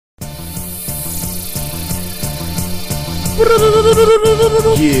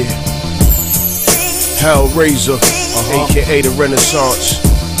Yeah. Hell Razah, aka the Renaissance.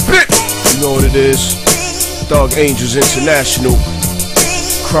 You know what it is. Thug Angels International.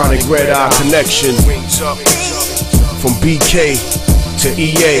 Chronic Red Eye Connection. From BK to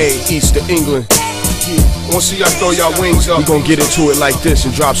EA, East of England. I wanna see y'all throw y'all wings up. We gon' get into it like this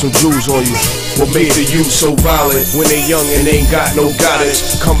and drop some jewels on you. What make the youth so violent when they young and they ain't got no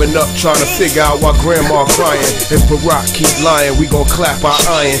guidance? Coming up trying to figure out why grandma crying. If Barack keep lying, we gon' clap our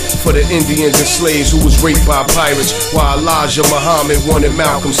iron for the Indians and slaves who was raped by pirates. While Elijah Muhammad wanted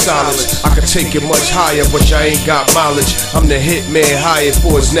Malcolm silence. I could take it much higher, but y'all ain't got mileage. I'm the hitman hired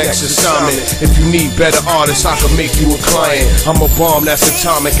for his next assignment. If you need better artists, I can make you a client. I'm a bomb that's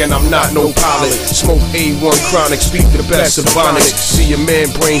atomic and I'm not no pilot. Smoke A1 chronic, speak the best of phonics. See a man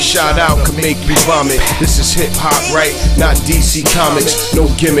brain shot out, can make you vomit. This is hip hop, right? Not DC Comics. No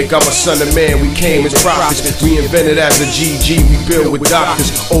gimmick, I'm a son of man, we came as prophets. We invented as a GG, we built with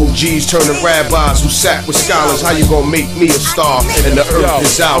doctors. OGs turn to rabbis who sat with scholars. How you gonna make me a star and the earth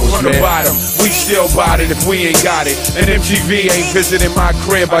is ours, on man? The bottom, we still bought it if we ain't got it. And MTV ain't visiting my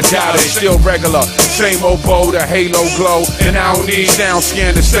crib, I doubt it. Still regular, same old bow, the halo glow. And I don't need sound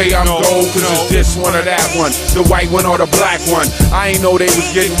scan to say I'm gold, cause it's this one or that one, the white one or the black one. I ain't know they was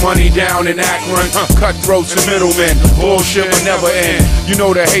getting money down in Akron. Cutthroats and middlemen, bullshit will never end. You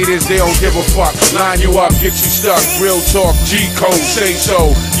know the haters, they don't give a fuck. Line you up, get you stuck. Real talk, G-code, say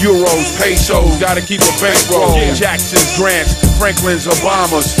so. Euros, pesos, gotta keep a bankroll. Jackson's, Grants, Franklin's,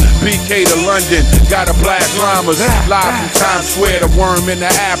 Obamas. BK to London, gotta blast llamas. Live from Times Square, the worm in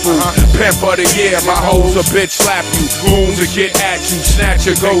the apple. Pimp of the year, my hoes a bitch slap you. Goons will get at you, snatch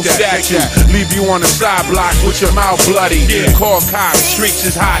your gold statue. Leave you on the side block with your mouth bloody. Call cops, streets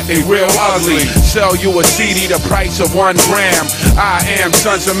is hot, they real ugly. Sell you a CD, the price of 1 gram. I am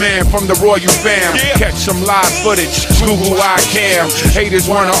Sons of Man from the Royal Fam. Catch some live footage, Google iCam. Haters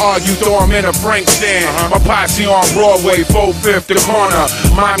wanna argue, throw them in a Frank stand. My posse on Broadway, 4th the corner.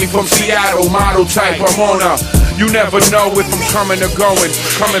 Mommy from Seattle, model type, I'm on her. You never know if I'm coming or going.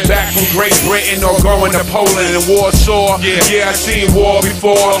 Coming back from Great Britain or going to Poland and Warsaw. Yeah, I seen war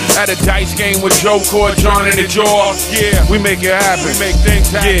before. At a dice game with Joe Core, John in the jaw. Yeah, we make it happen. We make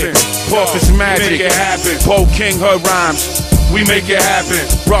things happen. Puff is magic. We make it happen. Bo King, her rhymes. We make it happen.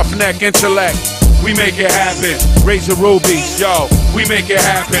 Roughneck intellect. We make it happen. Razor Rubies, yo, we make it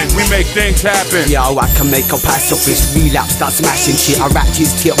happen. We make things happen. Yo, I can make a pass off this relapse, start smashing shit. I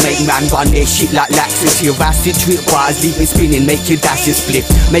ratchet tip, make man run their shit like laxity. Acid trip bars, leave it spinning, make your dash and split.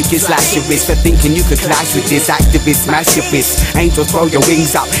 Make you slash your wrist for thinking you could clash with this activist. Smash your fist, angels throw your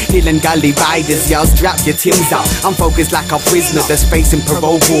wings up. Hill and gully riders, y'all strap your tims up. I'm focused like a prisoner that's facing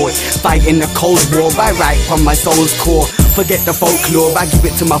parole board. Fighting the Cold War, by right from my soul's core. Forget the folklore, I give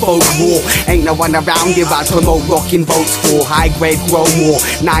it to my folk war. Ain't no one around here I promote rockin' votes for. High grade grow more,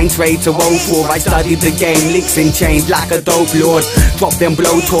 9 trade to 04. I studied the game, links and chains like a dope lord. Drop them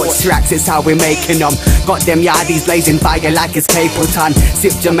blowtorch tracks, it's how we're making them. Got them yardies blazing fire like it's Capleton.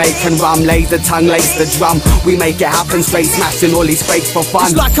 Sip Jamaican rum, laser tongue, lace the drum. We make it happen, straight smashing all these fakes for fun.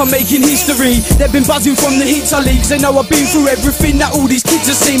 It's like I'm making history, they've been buzzing from the hits I leagues. They know I've been through everything that all these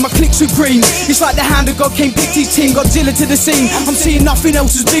kids have seen. My click's supreme, it's like the hand of God came picked his team. Godzilla to the scene, I'm seeing nothing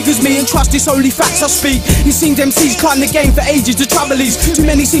else as big as me. And trust it's only facts I speak. It seems MCs climb the game for ages, the trouble is too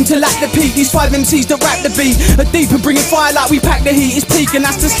many seem to lack the peak. These 5 MCs that rap the beat are deep and bringing fire like we pack the heat. It's peak and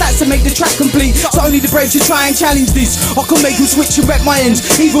that's the stats to make the track complete. So only the brave should try and challenge this. I can make them switch and wreck my ends,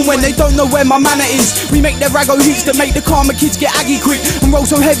 even when they don't know where my manner is. We make their raggo hits that make the karma kids get aggy quick and roll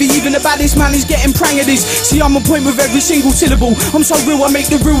so heavy even the baddest man is getting pranged this. See I'm on point with every single syllable. I'm so real I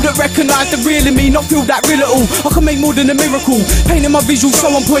make the real that recognise the real in me, not feel that real at all. I can make more than a miracle, painting my visuals so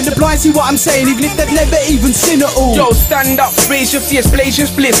on point. The blind see what I'm saying even if they've never even seen it all. Yo, stand up, raise your fist, blaze your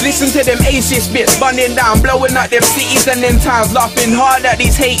splits. Listen to them aces bits, bunning down, blowing up them cities and them towns. Laughing hard at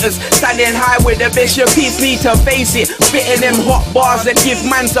these haters, standing high with the best. Your piece need to face it. Spitting them hot bars that give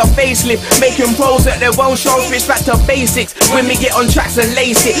mans a facelift. Making pros that they won't show, switch back to basics. When we get on tracks and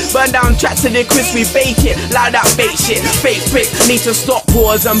lace it, burn down tracks to the crisp, we bake it. Loud that bait shit, fake prick. Need to stop,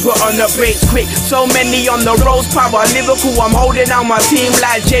 pause and put on the brakes quick. So many on the roads, power, lyrical. I'm holding down my team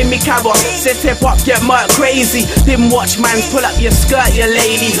like Jamie Cabot. Said step up, get murk crazy. Didn't watch man, pull up your skirt, your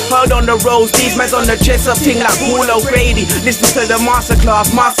lady. Heard on the roads, these mans on the dress up thing like Paul O'Grady. Listen to the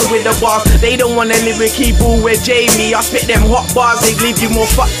masterclass, master with the bars. They don't want a lyrical ball with Jamie. I spit them hot bars, they leave you more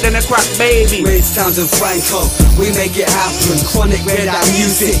fucked than a crack baby. Rage Towns and Franko, we make it happen. Chronic red eye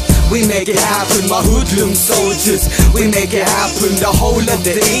music, we make it happen. My hoodlum soldiers, we make it happen. The whole of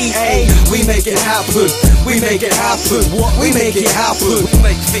the EA, we make it happen. We make it happen. We make it happen. We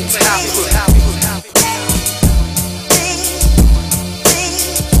make things happen.